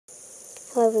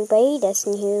Hello everybody,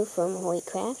 Dustin here from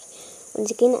Hoytcraft.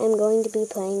 Once again, I'm going to be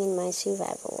playing in my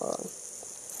survival world.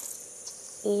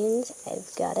 And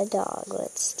I've got a dog.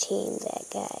 Let's tame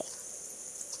that guy.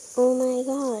 Oh my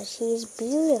gosh, he's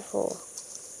beautiful.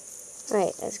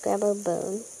 Alright, let's grab our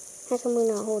bone. How come we're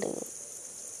not holding it?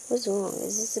 What's wrong?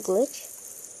 Is this a glitch?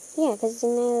 Yeah, because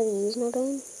didn't I already use my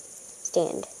bone?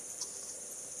 Stand.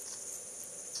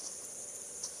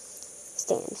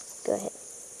 Stand. Go ahead.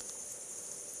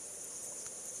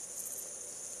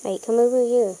 Alright, come over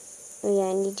here. Oh yeah,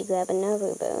 I need to grab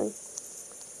another bone.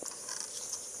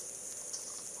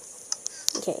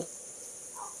 Okay.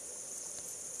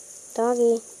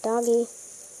 Doggy, doggy.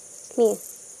 Come here.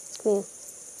 Come here.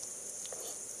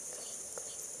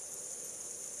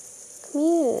 Come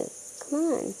here. Come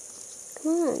on.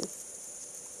 Come on.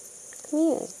 Come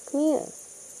here. Come here.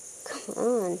 Come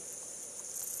on.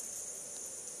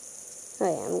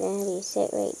 Alright, I'm gonna have you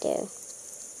sit right there.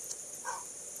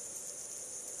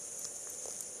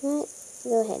 Alright,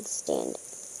 go ahead, stand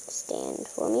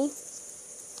for me.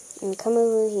 And come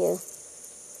over here.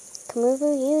 Come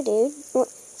over here, dude. What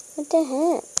the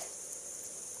heck?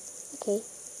 Okay,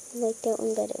 I like that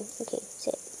one better. Okay,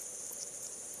 sit.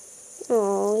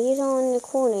 Oh, he's all in the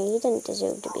corner. He doesn't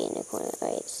deserve to be in the corner.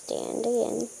 Alright, stand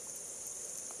again.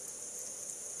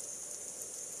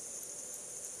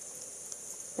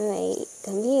 Alright,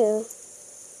 come here.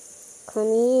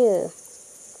 Come here.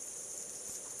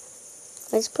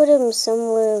 Let's put him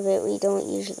somewhere that we don't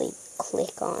usually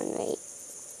click on, right?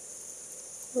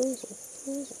 Where is he?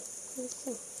 Where is he? Where is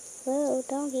he? Hello,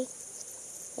 doggy.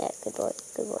 Yeah, good boy,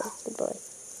 good boy, good boy.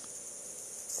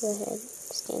 Go ahead,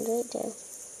 stand right there.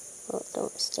 Oh,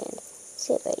 don't stand.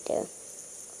 Sit right there.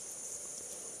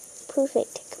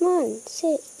 Perfect. Come on,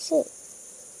 sit.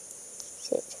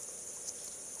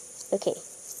 Okay.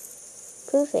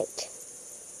 Perfect.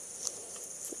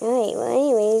 Alright, well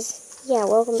anyways, yeah,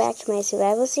 welcome back to my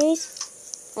survival series.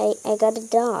 I got a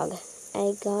dog.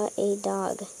 I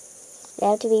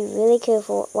have to be really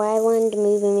careful. Why I wanted to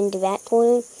move him into that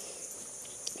corner.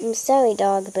 I'm sorry,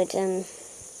 dog, but,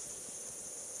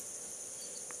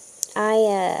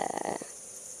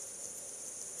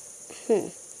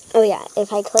 Oh yeah,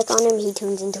 if I click on him, he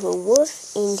turns into a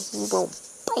wolf, and he will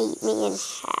bite me in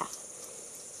half.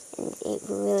 And it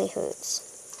really hurts.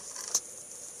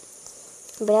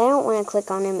 But I don't want to click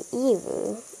on him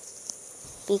either,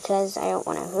 because I don't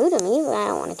want to hurt him either. I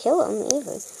don't want to kill him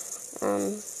either.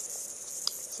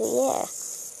 So yeah,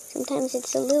 sometimes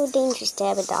it's a little dangerous to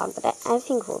have a dog, but I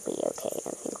think we'll be okay.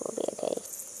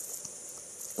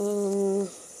 And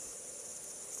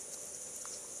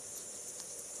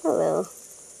hello.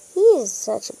 He is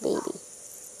such a baby.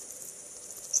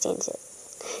 Stand sit.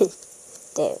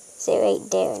 There. Sit right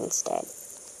there instead.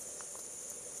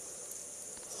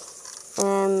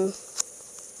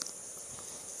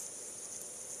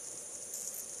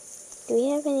 Do we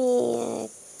have any,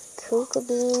 cocoa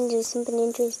beans or something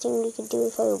interesting we could do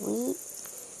with our wheat?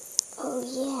 Oh,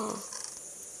 yeah.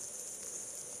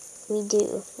 We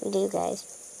do, guys.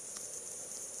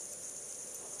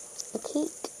 A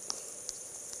cake.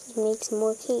 Make some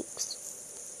more cakes.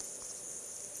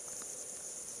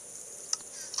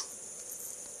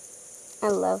 I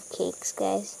love cakes,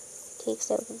 guys. Cakes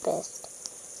are the best.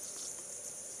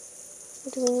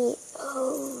 What do we need?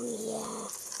 Oh, yeah.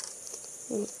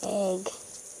 An egg.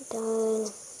 Darn.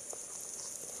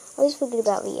 I always forget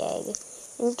about the egg.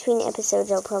 In between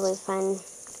episodes, I'll probably find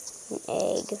an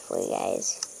egg for you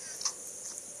guys.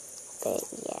 But,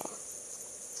 yeah.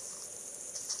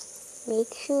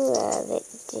 Make sure that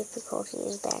difficulty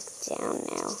is back down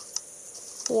now.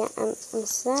 Yeah, I'm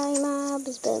sorry,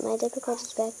 mobs, but my difficulty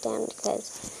is back down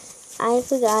because I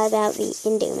forgot about the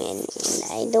Enderman, and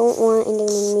I don't want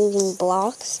Enderman moving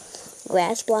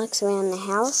grass blocks around the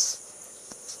house.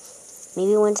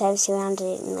 Maybe once I've surrounded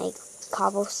it in, like,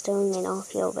 cobblestone, then I'll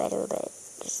feel better, but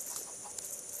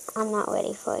I'm not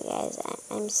ready for it, guys.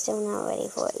 I'm still not ready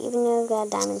for it. Even though I've got a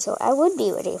diamond sword, I would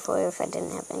be ready for it if I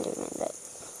didn't have Enderman, but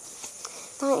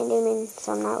not Enderman,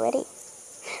 so I'm not ready.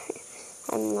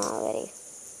 I'm not ready.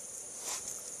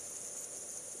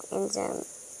 And,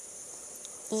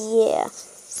 yeah.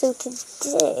 So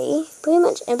today, pretty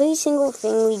much every single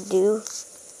thing we do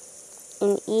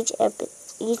in each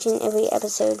and every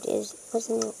episode is,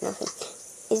 nothing,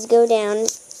 is go down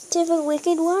to the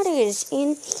wicked waters,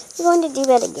 and we're going to do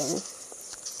that again.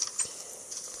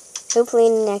 Hopefully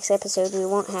in the next episode we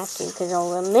won't have to, because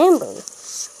I'll remember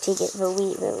to get the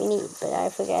wheat that we need, but I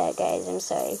forgot, guys, I'm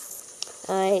sorry.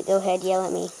 Alright, go ahead, yell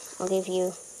at me. I'll give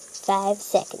you 5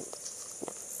 seconds.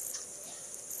 No.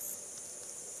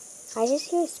 I just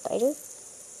hear a spider.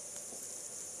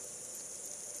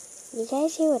 You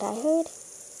guys hear what I heard?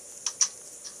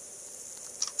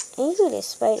 I heard a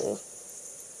spider.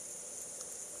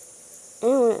 I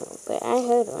don't know, but I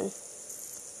heard one.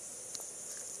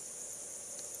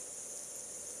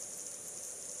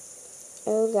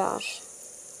 Oh gosh.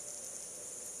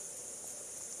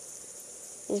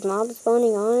 Is mob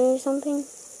spawning on or something?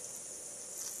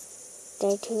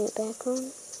 Did I turn it back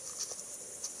on?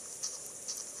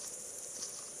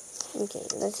 Okay,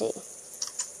 let's see.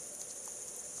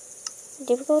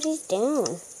 Difficulty's down.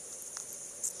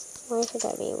 Why should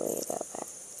I be worried about that?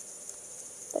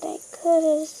 But I could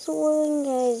have sworn,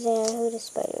 guys, that I heard a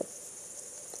spider.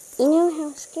 You know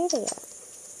how scared I got.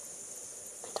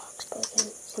 My dog's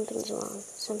barking. Something's wrong.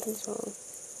 Something's wrong.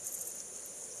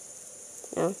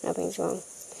 No, nothing's wrong.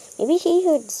 Maybe he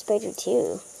heard the spider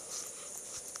too.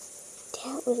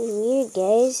 That was weird,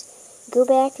 guys. Go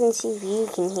back and see if you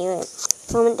can hear it.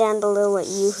 Comment down below what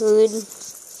you heard.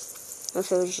 If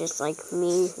it was just like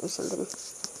me or something.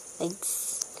 Like,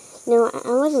 no,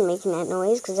 I wasn't making that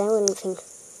noise because I wouldn't think,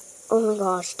 oh my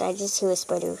gosh, did I just hear a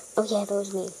spider? Oh yeah, that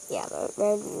was me. Yeah, that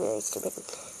would be really stupid.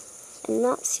 I'm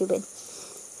not stupid.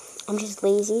 I'm just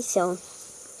lazy, so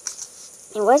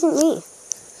it wasn't me.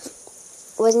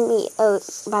 It wasn't me. Oh,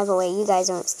 by the way, you guys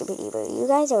aren't stupid either. You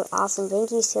guys are awesome.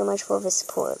 Thank you so much for the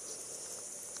support.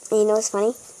 And you know what's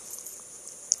funny?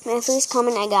 My first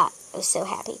comment I got, I was so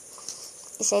happy.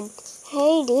 It said,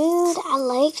 hey dude, I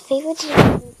liked favorite.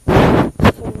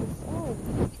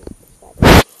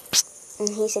 And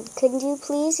he said, could you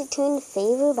please return the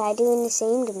favor by doing the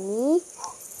same to me?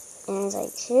 And I was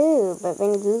like, sure. But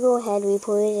then Google had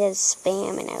reported it as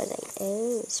spam, and I was like,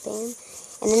 oh, spam?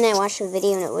 And then I watched the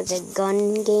video, and it was a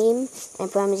gun game. And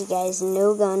I promise you guys,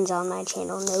 no guns on my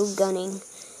channel, no gunning.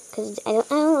 Because I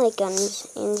don't like guns,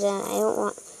 and I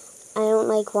don't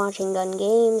like watching gun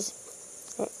games.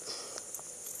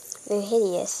 They're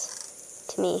hideous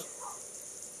to me.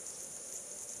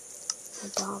 My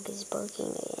dog is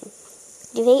barking again.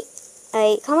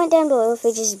 Comment down below if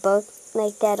they just bark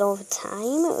like that all the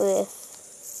time, or if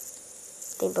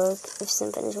they bark if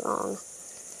something's wrong.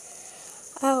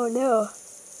 I don't know.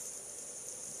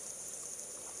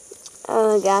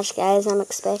 Oh gosh, guys, I'm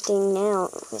expecting now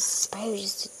the spider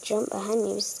just to jump behind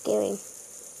me. It was scary.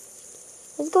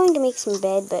 I was going to make some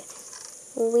bed, but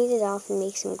we'll wait it off and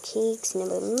make some cakes.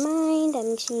 Never mind,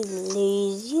 I'm too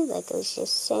lazy, like I was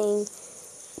just saying.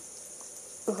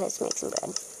 Okay, let's make some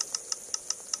bread.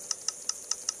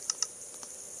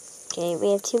 Okay,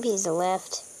 we have 2 pieces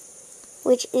left,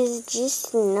 which is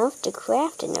just enough to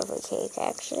craft another cake,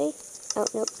 actually. Oh,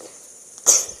 nope.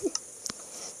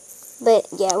 But,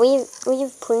 yeah, we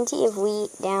have plenty of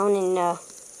wheat down in the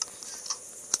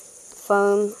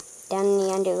farm, down in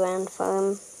the underground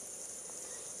farm.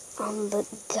 But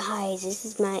guys, this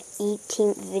is my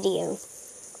 18th video.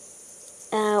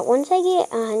 Once I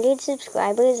get 100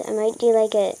 subscribers, I might do,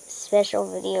 like, a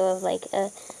special video of, like,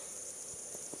 a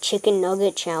chicken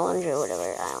nugget challenge or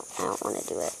whatever. I don't want to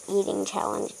do an eating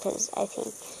challenge because I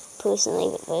think personally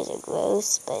that those are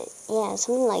gross, but yeah,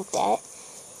 something like that.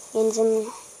 And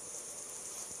some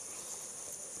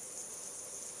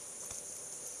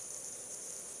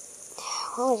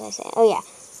what was I saying? Oh yeah.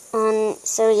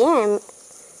 So yeah,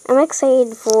 I'm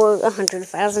excited for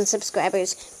 100,000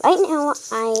 subscribers. Right now,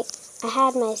 I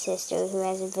had my sister who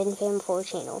has a VinFam4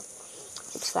 channel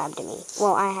subscribe to me.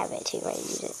 Well, I have it too. I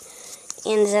use it.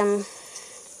 And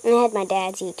I had my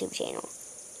dad's YouTube channel.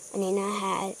 And then I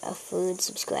had a food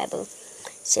subscriber.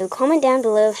 So comment down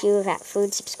below if you have that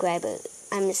food subscriber.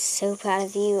 I'm so proud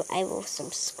of you. I will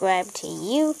subscribe to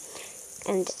you.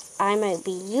 And I might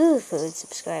be your food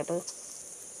subscriber.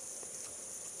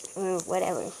 Or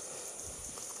whatever.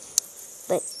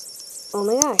 But, oh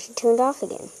my gosh, it turned off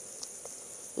again.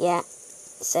 Yeah.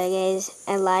 So guys,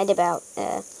 I lied about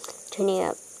turning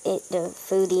up the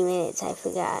 30 minutes. I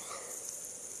forgot.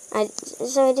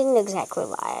 So I didn't exactly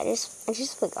lie. I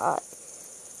just forgot.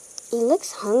 He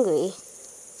looks hungry.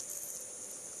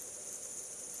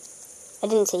 I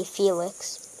didn't say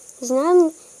Felix. His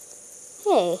name.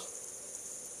 Hey,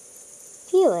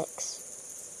 Felix.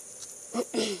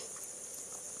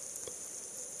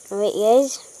 Alright,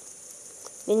 guys.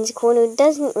 Vin's corner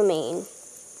doesn't remain.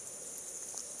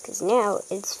 Because now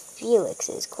it's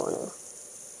Felix's corner.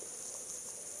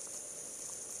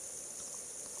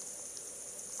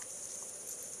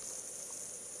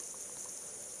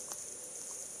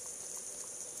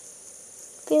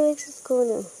 Felix's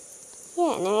corner.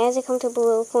 Yeah, now he has a comfortable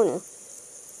little corner.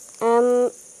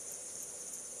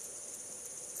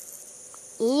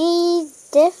 He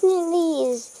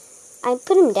definitely is. I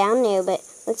put him down there, but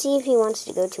let's see if he wants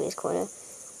to go to his corner.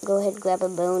 go ahead and grab a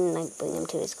bone and like bring him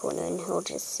to his corner, and he'll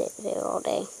just sit there all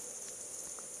day.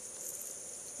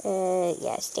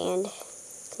 Yeah, stand.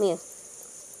 Come here.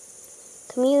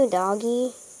 Come here,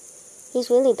 doggy. He's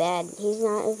really bad. He's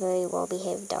not a very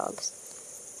well-behaved dog.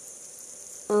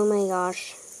 Oh my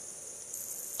gosh.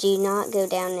 Do not go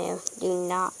down there. Do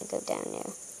not go down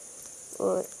there.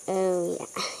 Or, oh yeah,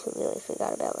 I really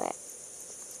forgot about that.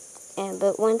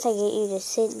 But once I get you to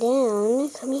sit down,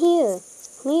 come here.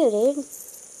 Come here, dude.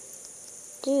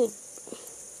 Dude.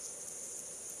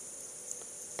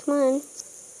 Come on.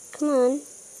 Come on.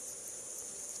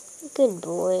 Good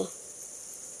boy.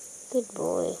 Good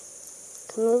boy.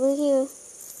 Come over here.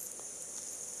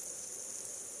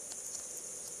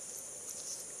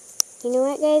 You know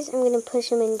what, guys? I'm going to push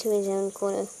him into his own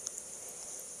corner.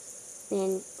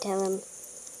 And tell him,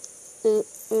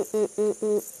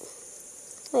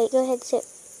 Wait, go ahead, sit.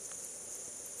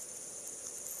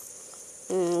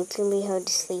 It's going to be hard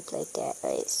to sleep like that.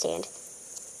 Alright, stand.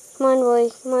 Come on, boy.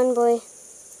 Come on, boy.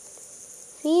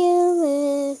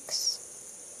 Felix.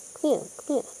 Come here.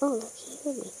 Come here. Oh, look, he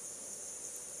heard me.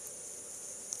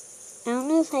 I don't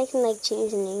know if I can, like,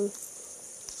 choose a name.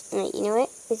 Alright, you know what?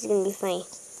 This is going to be funny.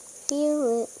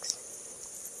 Felix.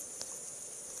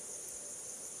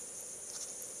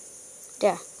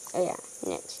 Duh. Oh, yeah.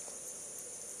 Next.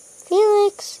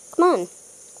 Felix. Come on.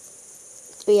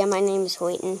 So, yeah, my name is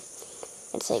Hoyton.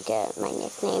 It's like my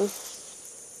nickname.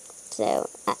 So,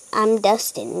 I'm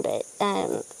Dustin, but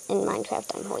in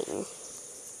Minecraft, I'm Hoyton.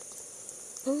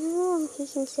 Oh, he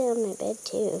can sit on my bed,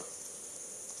 too.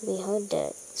 It'll be hard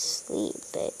to sleep,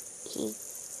 but he...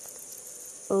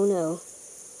 Oh, no.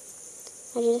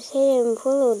 I just hit him.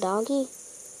 Poor little doggy.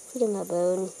 Feed him a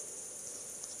bone.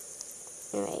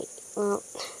 Alright, well...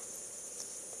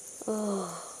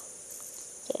 Oh...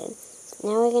 Good.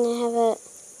 Now we're gonna have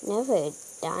another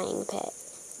dying pet.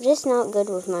 I'm just not good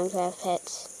with Minecraft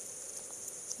pets.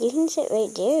 You can sit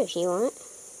right there if you want.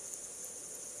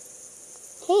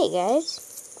 Hey, guys.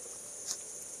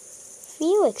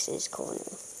 Felix's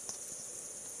corner.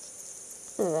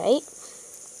 Alright.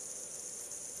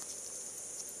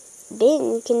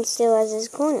 Ben can still has his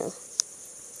corner.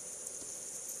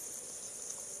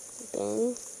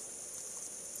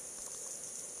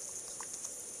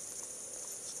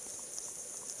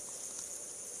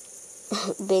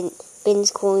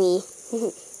 Ben's corny.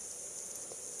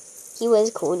 He was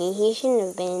corny. He shouldn't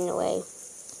have been in the way.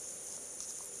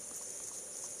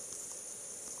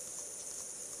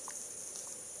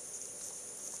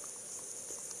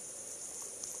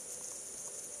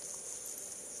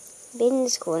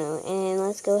 Ben's corner, and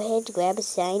let's go ahead to grab a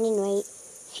sign and write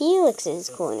Felix's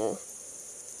corner.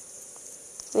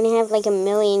 We're gonna have like 1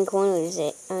 million corners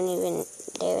that aren't even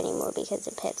there anymore because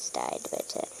the pets died,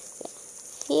 but yeah.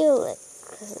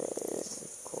 Felix's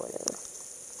corner.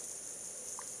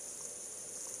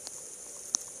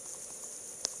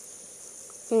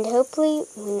 And hopefully,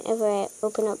 whenever I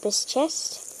open up this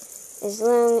chest, as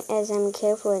long as I'm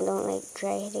careful and don't like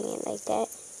try hitting it like that,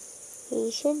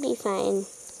 he should be fine.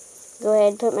 Go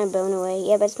ahead, put my bone away.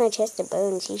 Yeah, that's my chest of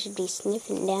bones. He should be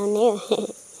sniffing down there.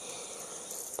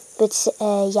 But,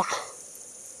 yeah.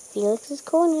 Felix's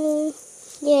corner.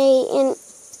 Yay, and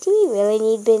do we really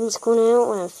need Ben's corner? I don't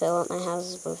want to fill up my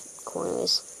houses with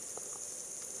corners.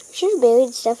 Should have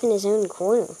buried stuff in his own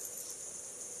corner.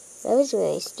 That was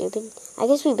really stupid. I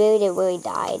guess we buried it where he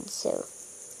died, so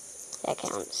that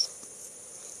counts.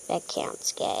 That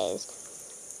counts, guys.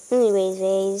 Anyways,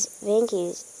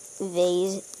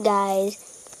 guys,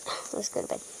 let's go to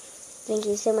bed. Thank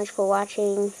you so much for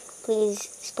watching. Please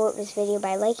support this video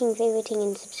by liking, favoriting,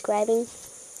 and subscribing.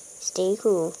 Stay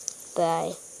cool.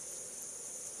 Bye.